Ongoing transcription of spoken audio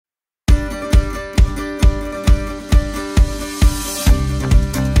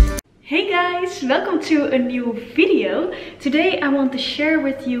guys, welcome to a new video. Today I want to share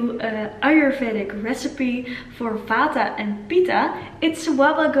with you an Ayurvedic recipe for Vata and Pitta. It's a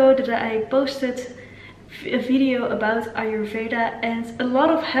while ago that I posted a video about Ayurveda and a lot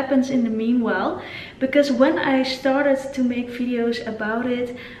of happens in the meanwhile, because when I started to make videos about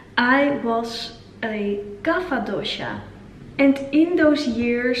it, I was a Kapha dosha, and in those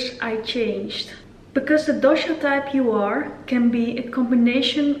years I changed. Because the dosha type you are can be a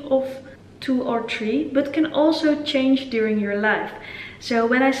combination of 2 or 3, but can also change during your life. So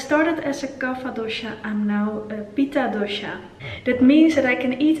when I started as a Kapha dosha, I'm now a Pitta dosha. That means that I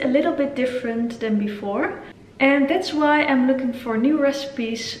can eat a little bit different than before. And that's why I'm looking for new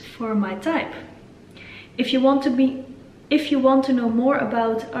recipes for my type. If you want to know more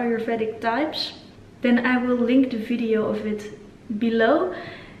about Ayurvedic types, then I will link the video of it below.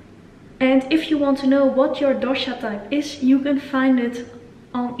 And if you want to know what your dosha type is, you can find it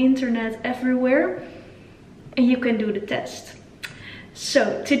on internet everywhere and you can do the test.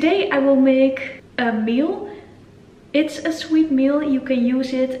 So today I will make a meal. It's a sweet meal. You can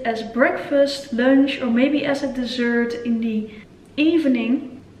use it as breakfast, lunch, or maybe as a dessert in the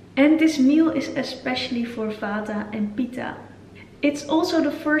evening. And this meal is especially for Vata and Pitta. It's also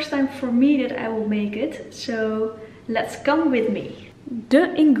the first time for me that I will make it, so let's come with me.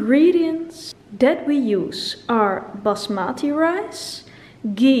 The ingredients that we use are basmati rice,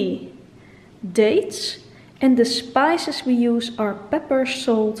 ghee, dates, and the spices we use are pepper,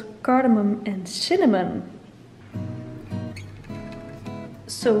 salt, cardamom and cinnamon.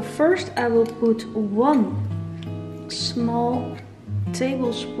 So first I will put 1 small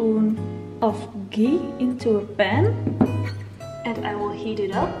tablespoon of ghee into a pan and I will heat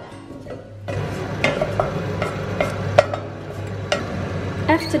it up.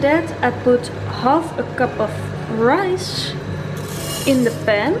 After that I put half a cup of rice in the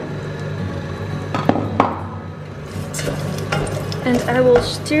pan and I will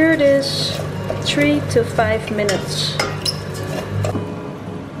stir this 3 to 5 minutes.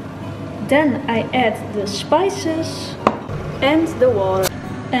 Then I add the spices and the water,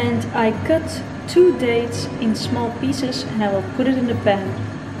 and I cut 2 dates in small pieces and I will put it in the pan.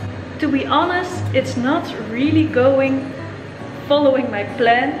 To be honest, it's not really following my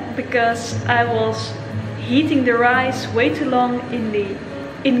plan, because I was heating the rice way too long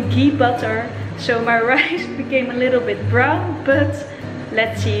in ghee butter, so my rice became a little bit brown, but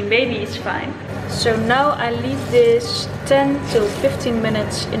let's see, maybe it's fine. So now I leave this 10 to 15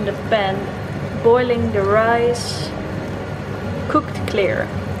 minutes in the pan, boiling the rice, cooked clear.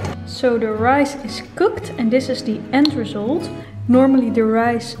 So the rice is cooked and this is the end result. Normally the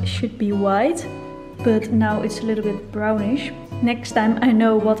rice should be white, but now it's a little bit brownish. Next time I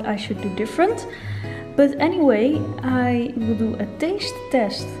know what I should do different. But anyway, I will do a taste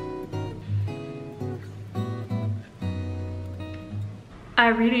test. I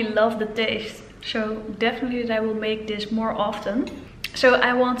really love the taste, so definitely that I will make this more often. So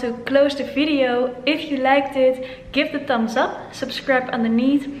I want to close the video. If you liked it, give the thumbs up, subscribe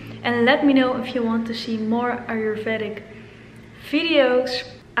underneath, and let me know if you want to see more Ayurvedic videos.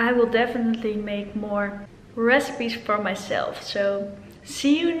 I will definitely make more recipes for myself. So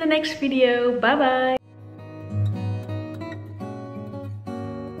see you in the next video. Bye bye.